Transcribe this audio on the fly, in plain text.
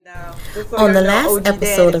Just so On y'all the know, last OG Dad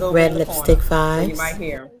episode is of over in Red the Lipstick corner, so you Vibes, might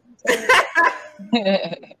hear him.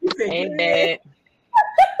 Hey, Dad.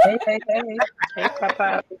 Hey, hey, hey. Hey,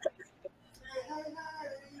 Papa.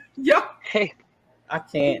 Yo, Hey. I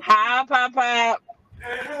can't. Hi, Papa.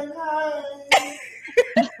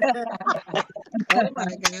 Oh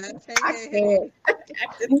my gosh. Hey, I hey, can't. I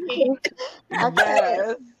just can't. I Yes.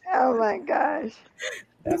 can't. Oh my gosh.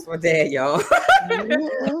 That's my dad, y'all.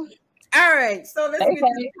 Yeah. All right, so let's Hey, get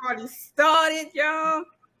this hey. party started, y'all.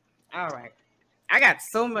 All right, I got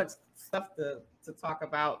so much stuff to talk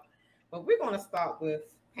about, but we're gonna start with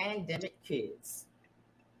pandemic kids.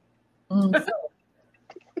 Mm.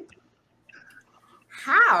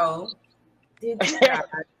 How did you guys,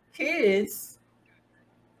 kids,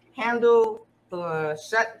 handle the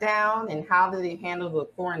shutdown, and how did they handle the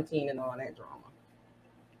quarantine and all that drama?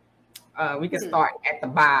 We can start at the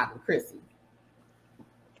bottom, Chrissy.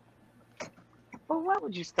 Well, why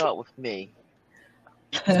would you start with me?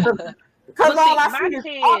 Because Well, all see, I my see is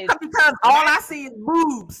kids, because all my I see is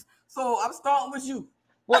boobs. So I'm starting with you.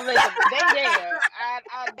 well, listen, they there.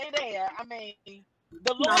 They there. I mean,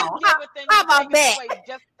 the No, Lord giveth and how he about taketh that? away.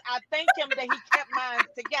 Just I thank him that he kept mine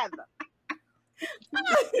together.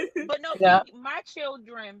 But no, Yeah. see, my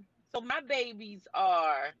children, so my babies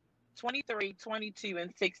are 23, 22,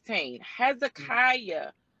 and 16.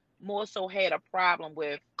 Hezekiah more so had a problem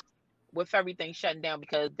with everything shutting down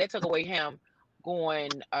because they took away him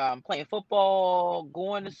going playing football,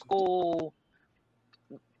 going to school,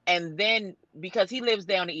 and then because he lives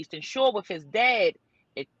down the Eastern Shore with his dad,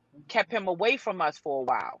 it kept him away from us for a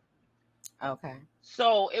while. Okay.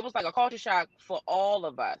 So it was like a culture shock for all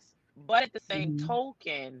of us. But at the same Mhm.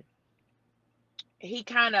 token, he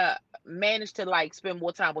kind of managed to like spend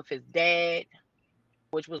more time with his dad,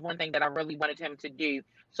 which was one thing that I really wanted him to do.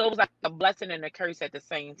 So it was like a blessing and a curse at the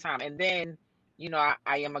same time. And then, I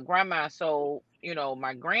am a grandma, so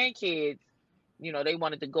my grandkids, they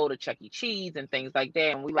wanted to go to Chuck E. Cheese and things like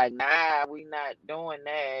that, and we like, nah, we not doing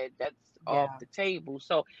that. That's off Yeah. the table.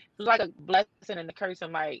 So it was like a blessing and a curse.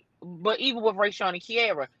 And like, but even with Rayshawn and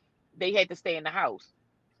Kiara, they had to stay in the house,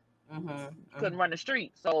 couldn't run the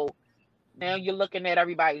street. So now you're looking at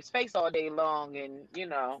everybody's face all day long, and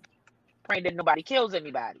praying that nobody kills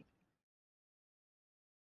anybody.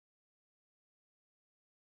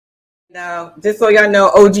 Now, just so y'all know,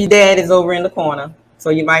 OG Dad is over in the corner, so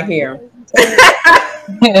you might hear him.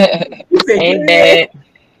 You said, Hey, yeah. Dad.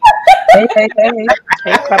 Hey, hey, hey.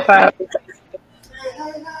 Hey, Papa.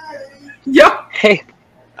 Yo, Hey.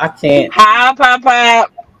 I can't. Hi,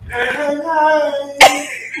 Papa.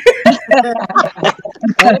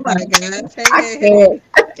 Oh my gosh. Hey, I hey, can't.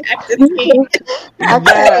 I just can't. I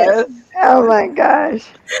Yes. can't. Oh my gosh.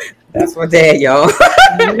 That's my dad, y'all.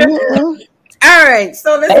 Yeah. All right,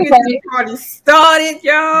 so let's Hey, get this hey. party started,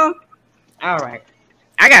 y'all. All right,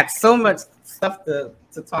 I got so much stuff to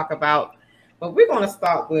talk about, but we're gonna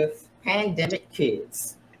start with pandemic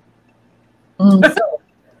kids. Mm. So,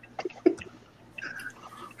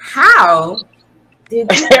 how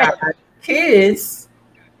did you guys, kids,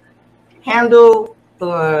 handle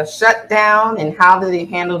the shutdown, and how did they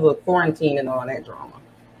handle the quarantine and all that drama?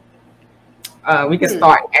 We can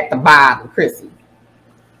start at the bottom, Chrissy.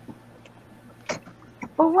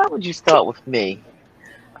 Well, why would you start with me?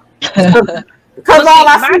 Because Well, all see,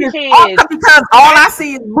 I my see is kids, because all I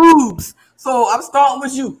see is boobs. So I'm starting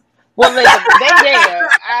with you. well, listen, they there.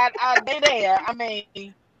 They there. I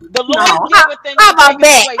mean, the No, Lord giveth and how he about taketh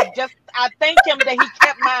that? away. Just I thank him that he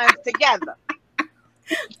kept mine together.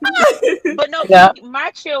 But no, Yeah. see,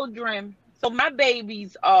 my children, so my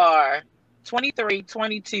babies are 23,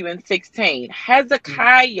 22, and 16.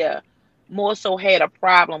 Hezekiah more so had a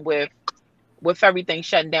problem with everything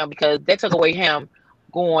shutting down because they took away him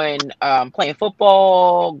going playing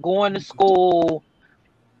football, going to school,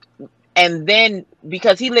 and then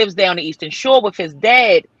because he lives down the Eastern Shore with his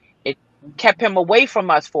dad, it kept him away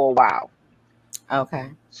from us for a while. Okay.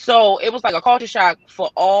 So it was like a culture shock for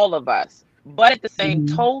all of us. But at the same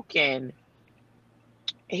Mhm. token,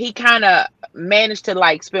 he kind of managed to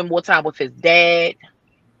like spend more time with his dad,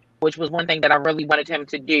 which was one thing that I really wanted him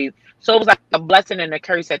to do. So it was like a blessing and a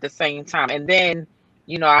curse at the same time. And then,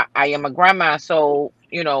 I am a grandma, so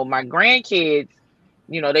my grandkids,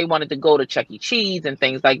 they wanted to go to Chuck E. Cheese and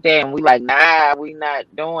things like that, and we like, nah, we not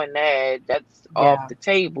doing that. That's off Yeah. the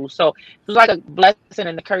table. So it was like a blessing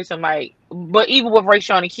and a curse. And like, but even with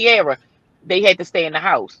Rayshawn and Kiara, they had to stay in the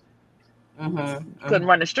house, couldn't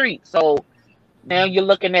run the street. So now you're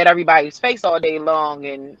looking at everybody's face all day long,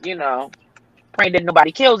 and praying that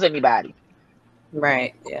nobody kills anybody.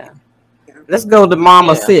 Right. Yeah. Let's go to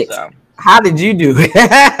Mama Yeah. Six. So How did you do it?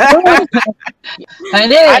 I I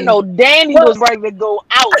did. know Danny Well, was ready to go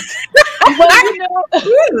out. well, you know,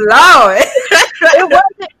 Lord. it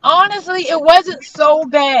wasn't honestly, it wasn't so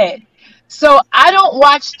bad. So I don't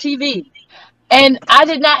watch TV. And I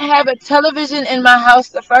did not have a television in my house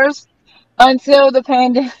the first until the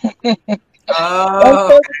pandemic. Oh.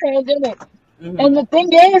 Until the pandemic. And Mhm. the thing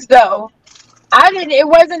is though, I didn't. It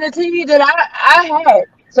wasn't a TV that I had.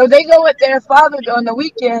 So they go with their father on the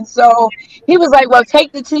weekend. So he was like, "Well,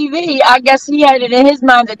 take the TV." I guess he had it in his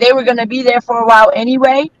mind that they were going to be there for a while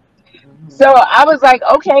anyway. So Mhm. I was like,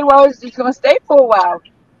 "Okay, well, it's just going to stay for a while."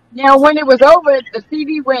 Now, when it was over, the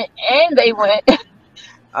TV went and they went.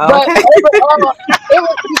 But Okay. overall, it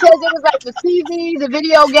was because it was like the TV, the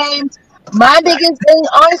video games. My biggest thing,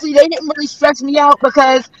 honestly, they didn't really stress me out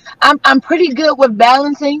because I'm pretty good with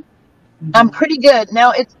balancing. I'm Mhm. pretty good.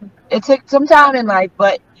 Now it took some time in life,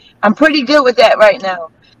 but I'm pretty good with that right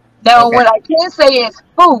now. Now Okay. what I can say is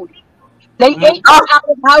food. They Mhm. ate me out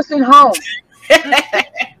of house and home.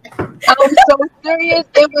 I'm so serious.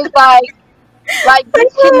 It was like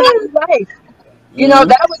this should not be life. You know, Mhm.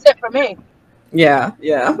 that was it for me. Yeah.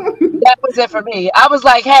 Yeah. That was it for me. I was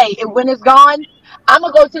like, hey, when it's gone, I'm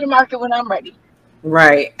gonna go to the market when I'm ready.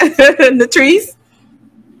 Right. The trees.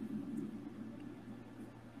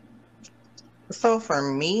 So for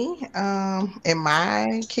me, and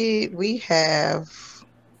my kid, we have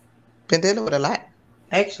been dealing with a lot,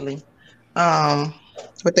 actually. Um,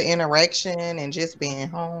 with the interaction and just being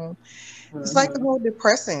home. It's like a Mhm. whole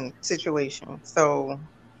depressing situation. So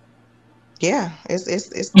yeah,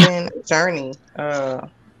 it's been a journey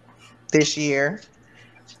this year.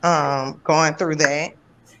 Going through that.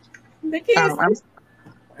 The kids. Um, I'm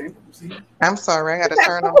I'm sorry, I gotta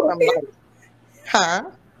turn on some lights. Huh?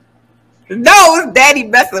 No, it's daddy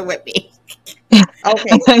messing with me.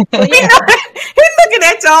 Okay. So He, yeah. he's looking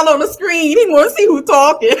at y'all on the screen. He want to see who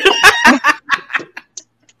talking.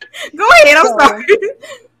 Go ahead. I'm So sorry.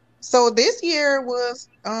 so this year was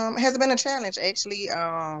has been a challenge actually.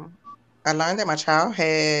 I learned that my child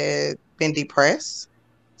had been depressed.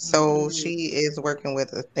 So Mhm. she is working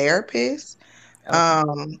with a therapist.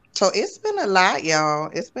 Okay. So it's been a lot, y'all.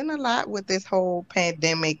 It's been a lot with this whole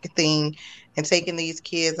pandemic thing and taking these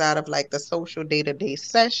kids out of like the social day-to-day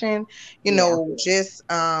session, Yeah. just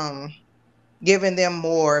giving them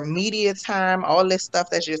more media time, all this stuff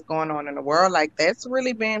that's just going on in the world. Like that's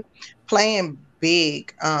really been playing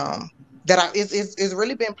big. It's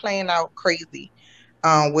really been playing out crazy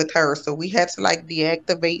with her. So we had to like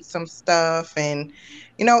deactivate some stuff, and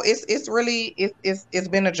it's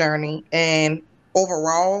been a journey. And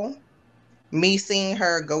overall, me seeing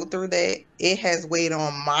her go through that, it has weighed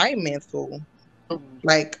on my mental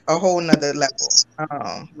like a whole nother level.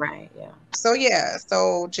 Right. Yeah. So yeah,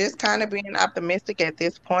 so just kind of being optimistic at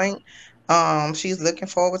this point. She's looking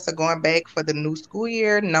forward to going back for the new school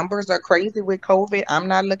year. Numbers are crazy with COVID. I'm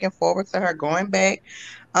not looking forward to her going back.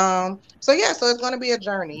 So yeah, so it's gonna be a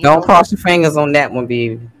journey, Don't cross your fingers on that one,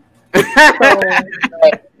 baby. So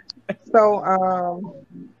so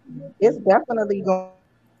it's definitely going.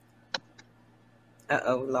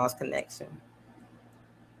 Uh-oh, we lost connection.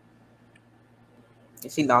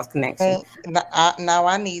 She lost connection. Now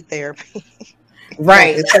I need therapy.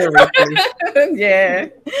 Like Right. seriously. Yeah.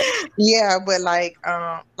 Yeah, but like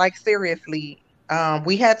seriously,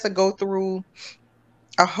 we had to go through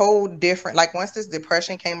a whole different, like once this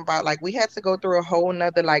depression came about, like we had to go through a whole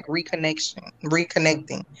nother like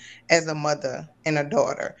reconnecting as a mother and a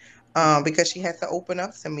daughter. Because she had to open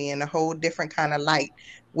up to me in a whole different kind of light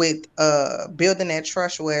with building that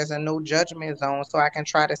trust where there's a no judgment zone so I can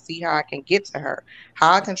try to see how I can get to her,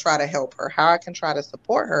 how I can try to help her, how I can try to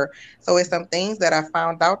support her. So it's some things that I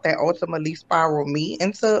found out that ultimately spiraled me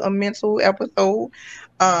into a mental episode.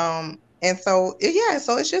 And so yeah,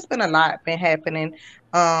 so it's just been a lot been happening,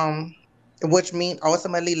 um, which mean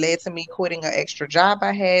ultimately led to me quitting an extra job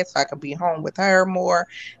I had so I could be home with her more.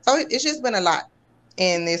 So it's just been a lot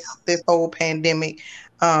in this whole pandemic.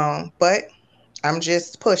 But I'm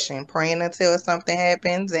just pushing, praying until something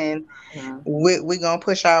happens, and Mhm. we're gonna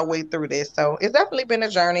push our way through this. So it's definitely been a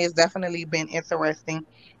journey. It's definitely been interesting,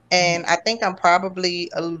 and I think I'm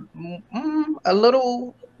probably a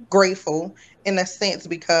little grateful in a sense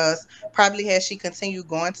because probably had she continued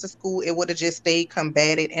going to school, it would have just stayed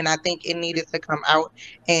combated, and I think it needed to come out,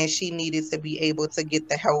 and she needed to be able to get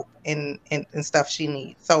the help and stuff she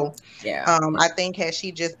needs. So, Yeah. I think had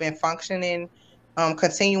she just been functioning,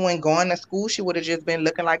 continuing going to school, she would have just been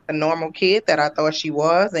looking like the normal kid that I thought she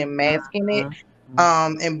was and masking it. Mhm.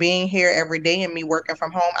 And being here every day and me working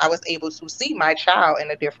from home, I was able to see my child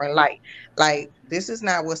in a different light. Like, this is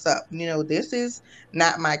not what's up. This is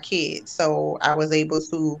not my kid. So I was able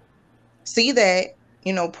to see that,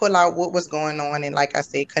 pull out what was going on. And like I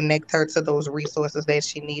said, connect her to those resources that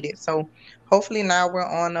she needed. So hopefully now we're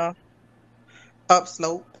on a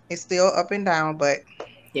upslope. It's still up and down, but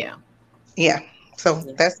Yeah. yeah. So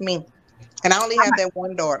Yeah. that's me. And I only have that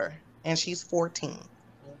one daughter, and she's 14.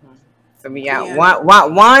 So we got Yeah.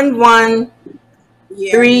 one,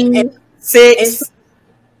 Yeah. 3, And 6.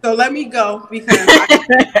 so let me go because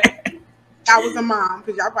I was a mom,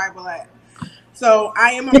 because y'all probably be like. So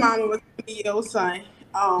I am a mom with a 3-year-old son.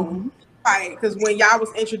 Right, because when y'all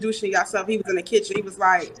was introducing yourself, he was in the kitchen. He was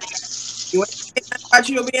like, "You want to say nothing about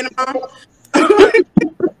you being a mom?"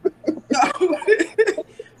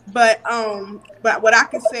 But what I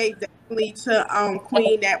can say definitely to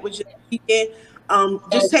Queen that was just speaking,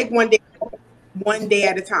 just take one day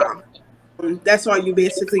at a time. That's all you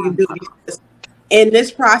basically can do, because in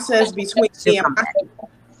this process between me and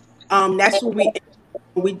my that's what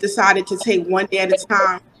we decided to take one day at a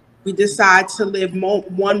time. We decided to live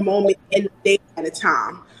one moment in the day at a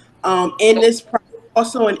time. In this process,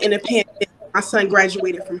 also in the pandemic, my son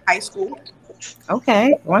graduated from high school.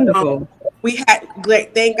 Okay, wonderful. We had,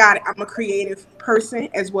 thank God, I'm a creative person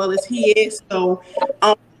as well as he is. So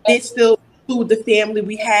it still include the family.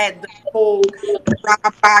 We had the whole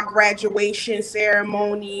drive-by graduation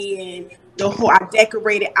ceremony, and I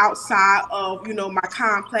decorated outside of my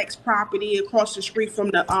complex property across the street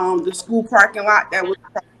from the school parking lot that was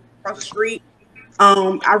across the street.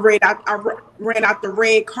 I ran out the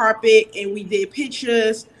red carpet and we did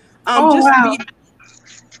pictures. Wow.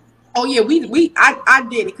 Oh yeah, I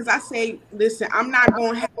did it because I say, listen, I'm not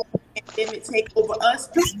going to have the pandemic take over us.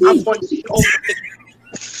 I'm going to take over it.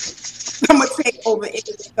 I'm gonna take over it.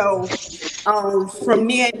 So from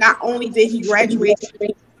there, not only did he graduate,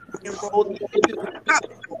 he enrolled into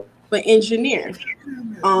college for engineering.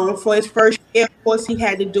 For his first year, of course, he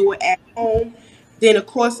had to do it at home. Then, of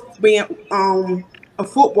course, being a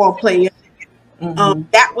football player,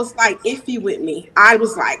 that was like iffy with me. I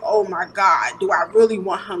was like, oh my God, do I really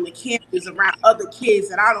want him to campus around other kids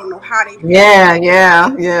that I don't know how they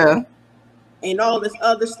Yeah. and all this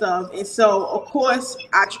other stuff. And so, of course,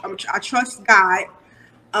 I trust God.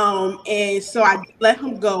 And so I let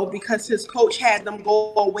him go because his coach had them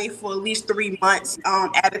go away for at least 3 months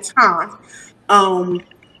at a time.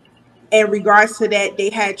 In regards to that,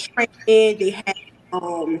 they had training, they had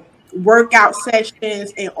workout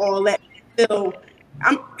sessions and all that. Still,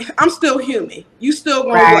 I'm still human. You still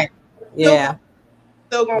gonna Right. work. Yeah.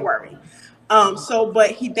 Still gonna worry.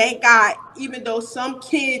 But he, thank God, even though some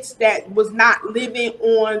kids that was not living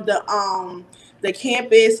on the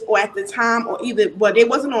campus or at the time, or either, well, they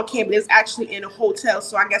wasn't on campus, it was actually in a hotel.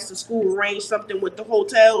 So I guess the school arranged something with the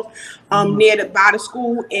hotel by the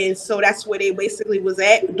school, and so that's where they basically was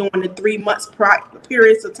at during the 3 months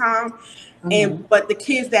periods of time. But the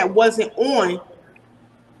kids that wasn't on,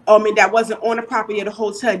 that wasn't on the property of the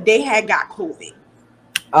hotel, they had got COVID.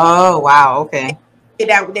 Oh wow. Okay.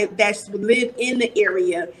 That lived in the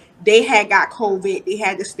area, they had got COVID. They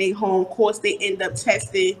had to stay home. Of course, they end up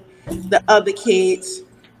testing the other kids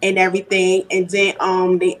and everything. And then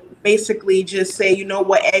they basically just say, you know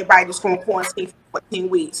what, everybody just going to quarantine for 14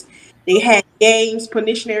 weeks. They had games,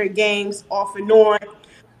 punishary games off and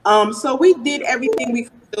on. So we did everything we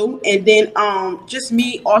could do. And then just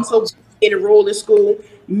me also in a role in school,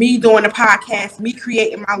 me doing a podcast, me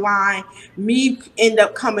creating my line, me end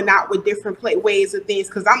up coming out with different ways of things.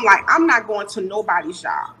 Because I'm like, I'm not going to nobody's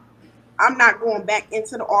job. I'm not going back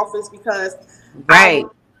into the office because Right.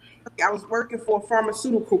 I was working for a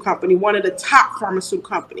pharmaceutical company, one of the top pharmaceutical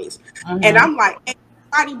companies. And I'm like,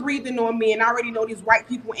 everybody breathing on me, and I already know these white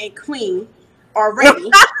people ain't clean already.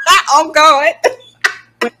 Oh God.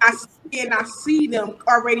 When I see them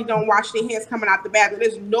already don't wash their hands coming out the bathroom.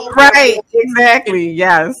 There's no Right. Exactly.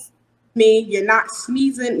 Yes. me. You're not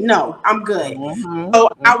sneezing. No, I'm good. So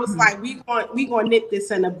I was like, we gonna nip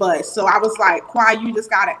this in the bud. So I was like, Kwai, you just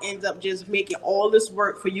gotta end up just making all this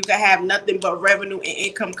work for you to have nothing but revenue and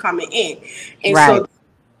income coming in. And so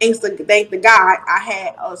thank the God, I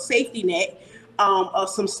had a safety net of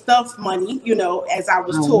some stuff money, as I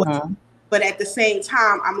was taught. But at the same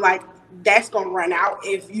time, I'm like, that's gonna run out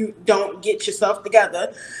if you don't get yourself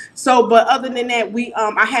together. So, but other than that,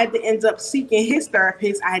 I had to end up seeking his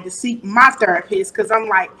therapist. I had to seek my therapist because I'm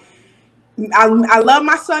like, I love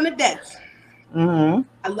my son to death.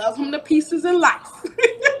 I love him to pieces in life,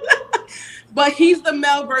 but he's the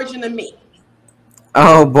male version of me.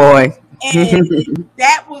 Oh boy. And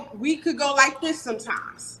we could go like this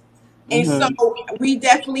sometimes. And so we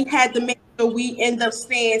definitely had to make sure we end up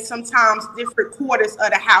staying sometimes different quarters of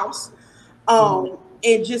the house.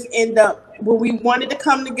 And just end up when we wanted to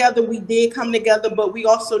come together, we did come together, but we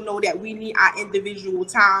also know that we need our individual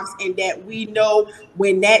times, and that we know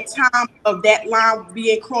when that time of that line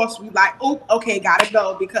being crossed, we like, oh, okay, gotta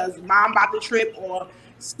go because mom about to trip or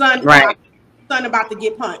son about to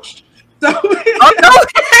get punched. So, oh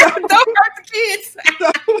no, don't hurt the kids.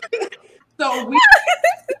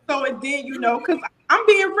 So and then, you know, because I'm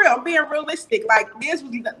being real, I'm being realistic. Like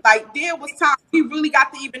there was time we really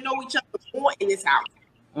got to even know each other more in this house.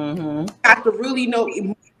 Got to really know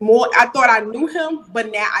more. I thought I knew him,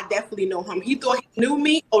 but now I definitely know him. He thought he knew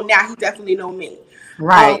me, oh, now he definitely know me.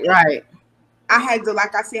 Right. I had to,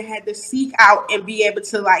 like I said, had to seek out and be able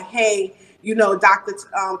to like, hey, you know, Dr.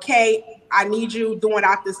 K, I need you during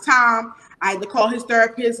out this time. I had to call his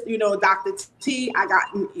therapist, you know, Dr. T,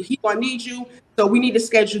 he gonna need you. So we need to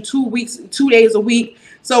schedule 2 days a week.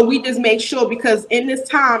 So we just make sure, because in this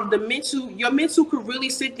time, your mental could really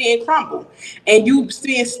sit there and crumble, and you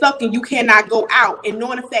staying stuck and you cannot go out. And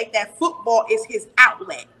knowing the fact that football is his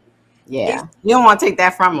outlet. Yeah. You don't want to take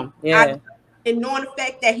that from him. Yeah. And knowing the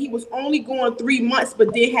fact that he was only going 3 months,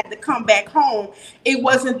 but then had to come back home, it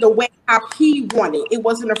wasn't the way how he wanted. It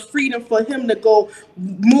wasn't a freedom for him to go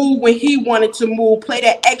move when he wanted to move, play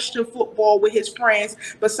that extra football with his friends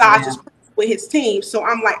besides just with his team. So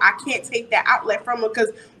I'm like, I can't take that outlet from him,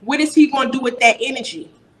 because what is he going to do with that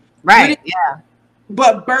energy? Right.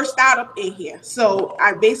 But burst out up in here. So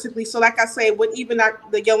I basically, like I say, what even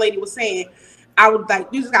the young lady was saying, I would like,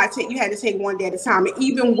 you had to take one day at a time. And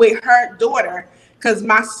even with her daughter, because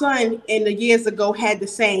my son in the years ago had the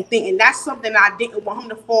same thing. And that's something I didn't want him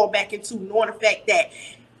to fall back into, knowing the fact that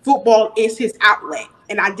football is his outlet.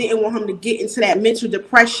 And I didn't want him to get into that mental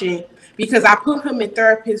depression, because I put him in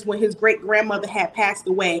therapist when his great grandmother had passed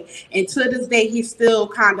away. And to this day, he's still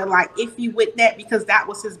kind of like iffy with that, because that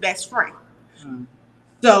was his best friend.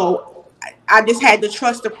 So I just had to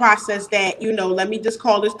trust the process that, you know, let me just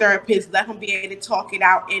call this therapist, let him be able to talk it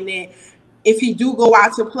out. And then if he do go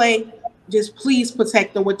out to play, just please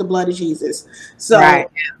protect him with the blood of Jesus. So,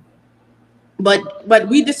 but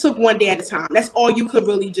we just took one day at a time. That's all you could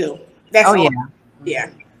really do. That's all.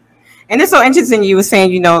 Yeah. And it's so interesting. You were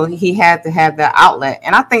saying, you know, he had to have that outlet.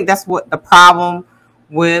 And I think that's what the problem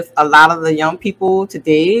with a lot of the young people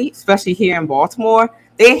today, especially here in Baltimore,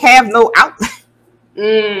 they have no outlet.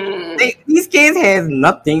 These kids have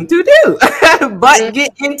nothing to do but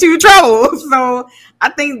get into trouble. So I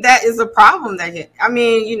think that is a problem I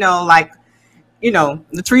mean, you know, like, you know,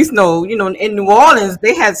 Latrice know, you know, in New Orleans,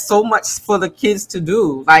 they had so much for the kids to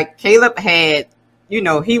do. Like Caleb had, you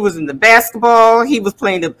know, he was in the basketball, he was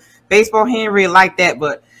playing the baseball. He didn't really like that,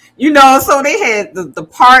 but you know, so they had the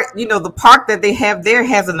park, you know, the park that they have there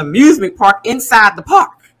has an amusement park inside the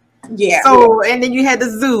park. Yeah. So, and then you had the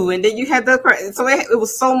zoo, and then you had it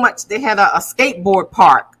was so much. They had a skateboard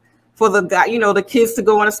park for the guy, you know, the kids to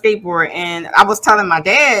go on a skateboard. And I was telling my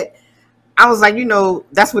dad, I was like, you know,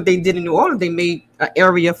 that's what they did in New Orleans. They made an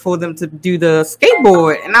area for them to do the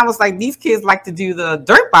skateboard. And I was like, these kids like to do the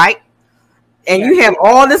dirt bike. And you have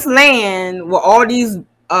all this land with all these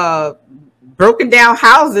broken down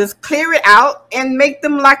houses, clear it out and make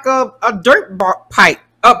them like a dirt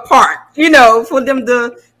park, you know, for them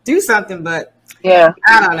to do something. But I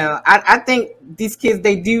don't know. I think these kids,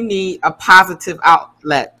 they do need a positive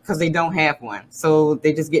outlet because they don't have one. So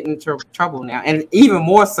they just get into trouble now. And even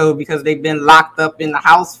more so because they've been locked up in the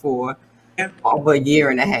house for over a year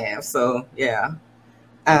and a half. So, yeah.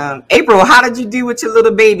 April, how did you do with your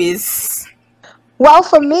little babies? Well,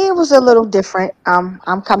 for me, it was a little different.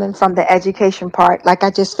 I'm coming from the education part. Like, I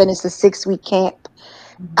just finished a 6-week camp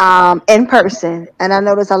in person. And I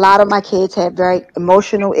noticed a lot of my kids had very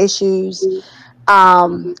emotional issues.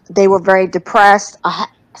 They were very depressed.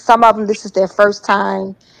 Some of them, this is their first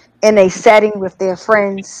time in a setting with their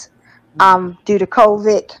friends due to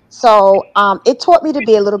COVID. So it taught me to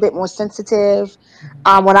be a little bit more sensitive.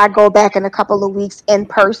 When I go back in a couple of weeks in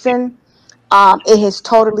person, it has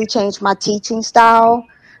totally changed my teaching style.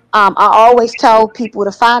 I always tell people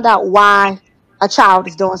to find out why a child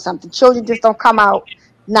is doing something. Children just don't come out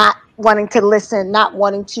not wanting to listen, not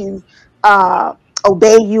wanting to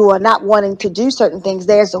obey you, or not wanting to do certain things.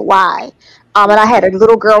 There's a why. And I had a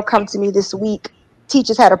little girl come to me this week.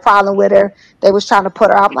 Teachers had a problem with her. They was trying to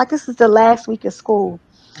put her out. I'm like, this is the last week of school.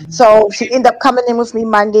 So she ended up coming in with me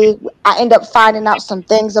Monday. I ended up finding out some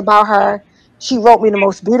things about her. She wrote me the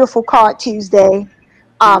most beautiful card Tuesday,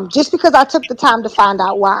 just because I took the time to find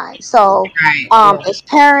out why. So as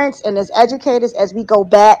parents and as educators, as we go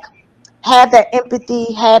back have that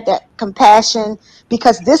empathy, have that compassion,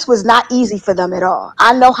 because this was not easy for them at all.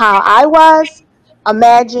 I know how I was.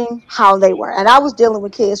 Imagine how they were. And I was dealing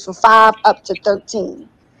with kids from 5 up to 13.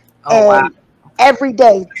 Oh wow. And every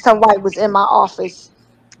day somebody was in my office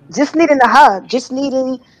just needing a hug, just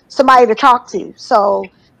needing somebody to talk to. So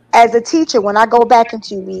as a teacher, when I go back in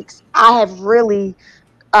 2 weeks, I have really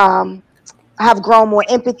have grown more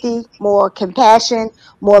empathy, more compassion,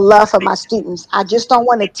 more love for my students. I just don't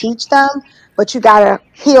want to teach them, but you got to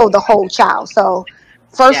heal the whole child. So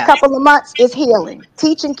first Yeah. couple of months is healing.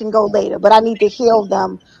 Teaching can go later, but I need to heal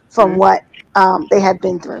them from what they have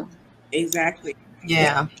been through. Exactly.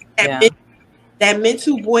 Yeah. That, Yeah. that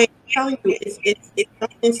mental boy, I'm telling you, it's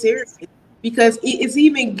something serious, because it's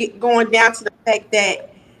even going down to the fact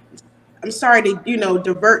that, I'm sorry to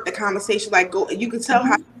divert the conversation. Like, you can tell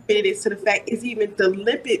how it is to the fact it's even the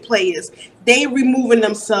Olympic players, they removing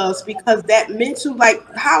themselves because that mental, like,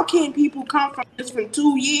 how can people come from this from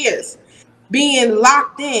 2 years being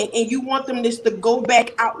locked in and you want them just to go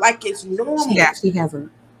back out like it's normal? She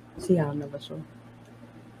hasn't. She got another show.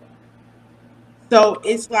 So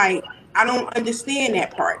it's like, I don't understand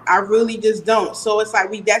that part. I really just don't. So it's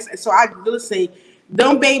like listen,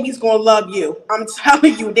 them babies gonna love you. I'm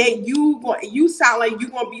telling you that you sound like you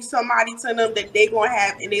gonna be somebody to them that they gonna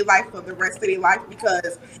have in their life for the rest of their life,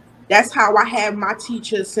 because that's how I have my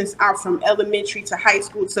teachers since I'm from elementary to high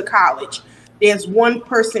school to college. There's one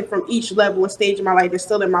person from each level and stage of my life that's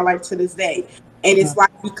still in my life to this day. And it's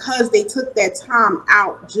like, because they took that time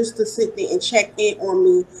out just to sit there and check in on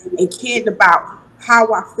me and cared about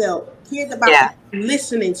how I felt, cared about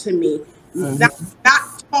listening to me, not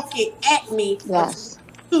talking at me, Yes.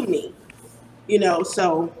 to me.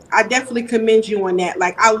 So I definitely commend you on that.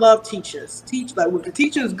 Like, I love teachers. Like, when the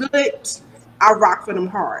teacher's good, I rock for them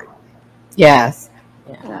hard. Yes.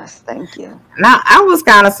 Yes, thank you. Now I was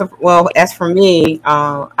kind of as for me,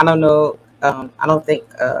 I don't know. I don't think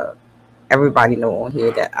everybody know on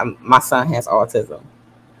here that my son has autism.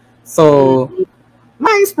 So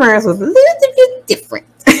my experience was a little bit different.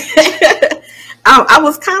 I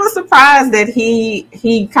was kind of surprised that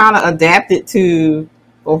he kind of adapted to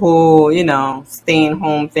the whole, staying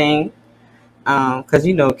home thing. Because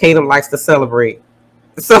Caleb likes to celebrate.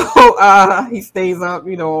 So he stays up,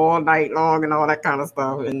 all night long and all that kind of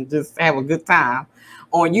stuff, and just have a good time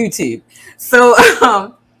on YouTube. So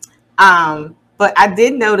but I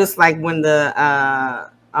did notice, like, when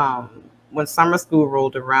when summer school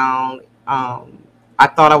rolled around, I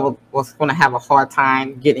thought I was going to have a hard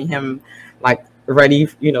time getting him, like, ready,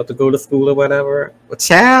 to go to school or whatever. But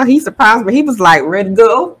child, he surprised me. He was like, ready to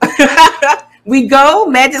go. We go,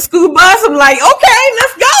 Magic School Bus. I'm like, okay,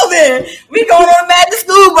 let's go then. We going on a Magic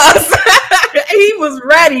School Bus. He was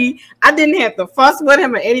ready. I didn't have to fuss with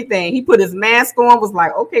him or anything. He put his mask on, was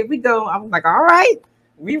like, okay, we go. I was like, all right,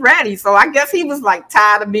 we ready. So I guess he was, like,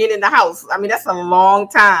 tired of being in the house. I mean, that's a long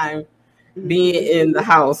time being in the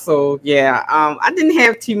house. So yeah, I didn't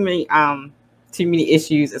have too many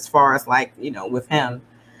issues as far as, like, with him.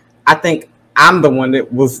 I think I'm the one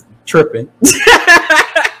that was tripping.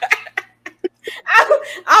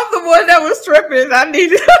 I'm the one that was tripping. I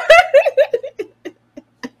needed.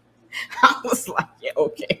 I was like, yeah,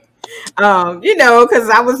 okay. Because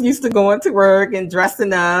I was used to going to work and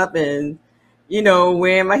dressing up and,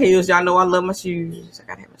 wearing my heels. Y'all know I love my shoes. I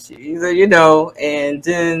gotta have my shoes, and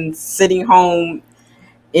then sitting home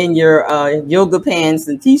in your yoga pants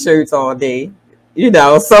and t-shirts all day, so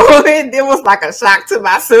it was like a shock to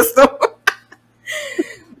my system.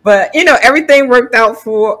 But everything worked out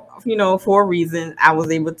for a reason. I was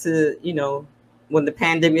able to, when the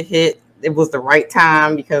pandemic hit, it was the right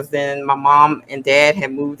time, because then my mom and dad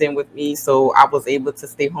had moved in with me, so I was able to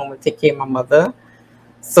stay home and take care of my mother.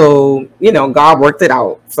 So God worked it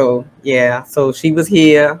out. So yeah, so she was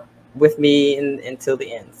here with me until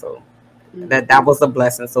the end. So that was a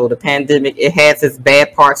blessing. So the pandemic, it has its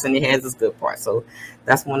bad parts and it has its good parts. So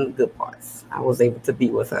that's one of the good parts. I was able to be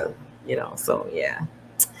with her. So yeah.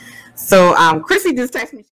 So Chrissy just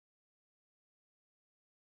texted me.